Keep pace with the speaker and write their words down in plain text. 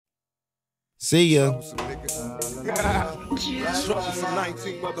See ya. Troublesome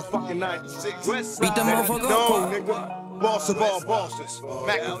 19 motherfucking 96. Beat the motherfucker No, nigga. Boss of all bosses.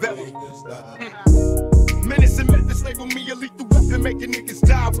 Machiavelli. Menace and Memphis label me a lethal weapon, making niggas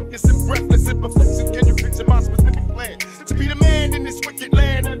die witness and breathless imperfections. Can you picture my specific plan? To be the man in this wicked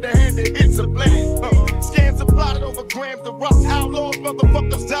land, underhanded hits a plan. Scams are plotted over grams of rock. Outlaws,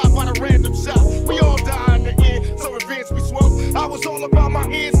 motherfuckers die by the random shot. We all die in the end, so revenge we swung. I was all about my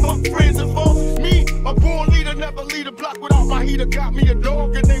ends, fuck friends and foes. Me, a born leader, never lead a block without my heater. Got me a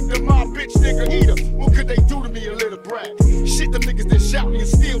dog and named him my bitch nigga eater. What could they do to me, a little brat? Shit, them niggas that shout me and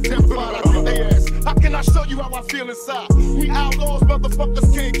still terrified. I think they ass. How can I show you how I feel inside? We outlaws,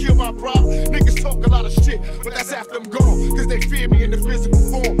 motherfuckers can't kill my pride. Niggas talk a lot of shit, but that's after I'm gone. Cause they fear me in the physical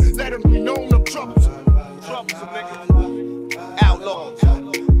form. Let them be known I'm troublesome. Troublesome, nigga. Outlaws.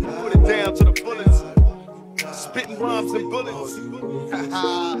 Put it down to the bullets. Spitting rhymes and bullets.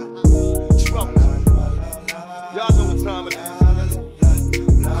 Troublesome. Y'all know what time it is.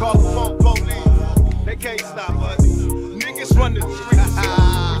 Call the phone police. They can't stop us. Niggas run the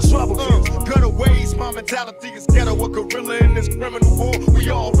streets. Troublesome. Gutter ways, my mentality is ghetto. A gorilla in this criminal war. We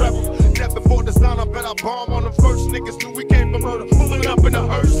all rebels. Death before the sun, I bet I bomb on the first. Niggas knew we came from murder. Pulling up in the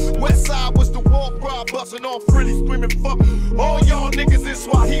hearse. West side was the war cry. Busting off frilly, screaming fuck. All y'all niggas in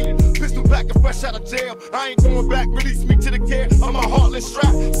Swahili. Pistol back and fresh out of jail. I ain't going back. Release me to the care. I'm a heartless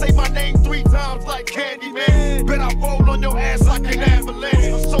strap. Say my name 3 times like Candyman. Bet I roll on your ass like an avalanche.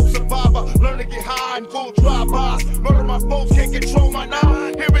 A soul survivor. Learn to get high and full drive-bys. Murder my folks, can't control my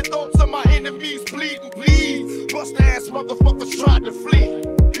nine. Hearing thoughts of my enemies bleeding, please. Bust ass motherfuckers tried to flee.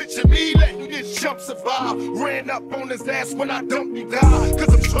 Picture me letting this chump survive. Ran up on his ass when I dumped me down.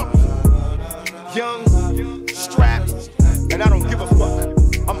 Cause I'm troublesome. Young, strapped, and I don't give a fuck.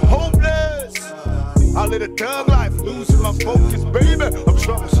 I'm hopeless. I live a thug life, losing my focus, baby. I'm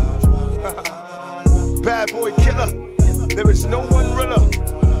troublesome. Bad boy killer. There is no one realer.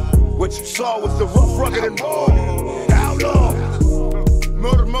 What you saw was the rough, rugged, and raw. Outlaw.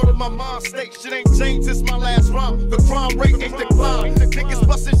 Murder, my mind state. Shit ain't changed since my last rhyme. The crime rate ain't declined. Niggas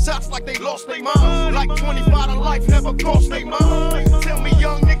busting shots like they lost their mind. Like 25 to life never cost their mind. Tell me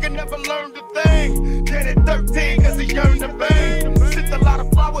young nigga never learned a thing. Dead at 13 cause he yearned the fame. Sent a lot of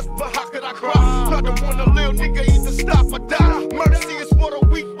flowers, but how could I cry? Tried to warn a little nigga either stop or die. Mercy is for the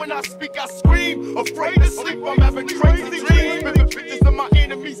weak. When I speak, I scream. Afraid to sleep, I'm having crazy dreams. Remember pictures of my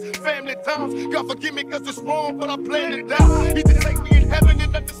enemies, family times. God forgive me cause it's wrong, but I planned it out. He did take me in heaven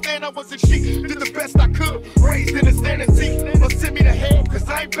and understand I wasn't shit. Did the best I could, raised in insanity. But send me to hell cause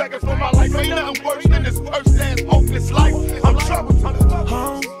I ain't begging for my life. Ain't nothing worse than this first-ass hopeless life. I'm troublesome.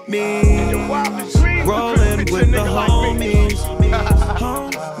 Homies, rolling with the homies.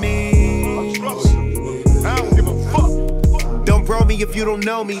 Homies, I don't give a fuck. don't bro me if you don't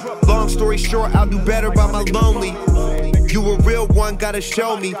know me. Long story short, I'll do better by my lonely. You a real one, gotta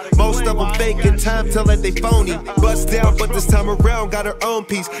show me. Most of them fake in time, tell that they phony. Bust down, but this time around got her own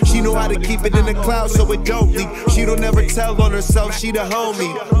piece. She know how to keep it in the cloud so it don't leak. She don't ever tell on herself, she the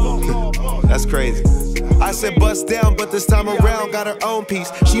homie. That's crazy. I said bust down, but this time around got her own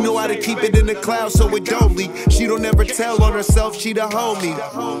piece. She know how to keep it in the cloud so it don't leak. She don't ever tell on herself, she the homie.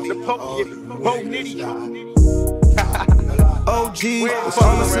 OG, it's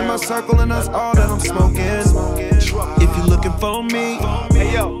all that's in my circle and that's all that I'm smoking. If you looking for me,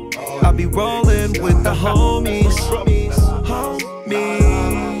 I'll be rolling with the homies.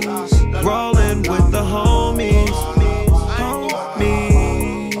 Homies, rolling with the homies.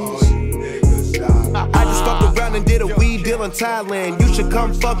 I just fucked around and did a weed deal in Thailand. You should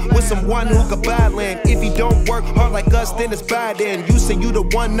come fuck with someone who can buy land. If he don't work hard like us, then it's bad then. You say you the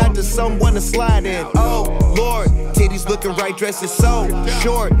one, not just someone to slide in. Oh Lord, titties looking right, dress is so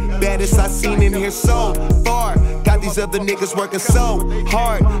short. Baddest I seen in here so far. Got these other niggas working so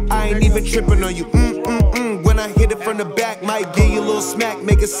hard. I ain't even tripping on you. When I hit it from the back, might give you a little smack,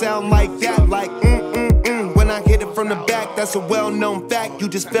 make it sound like that, like When I hit it from the back, that's a well-known fact. You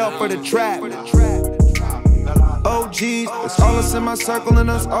just fell for the trap. OGs, it's all that's in my circle and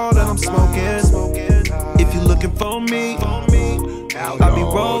that's all that I'm smoking. If you looking for me, I'll be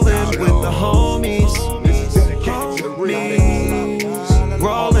rolling with the homies.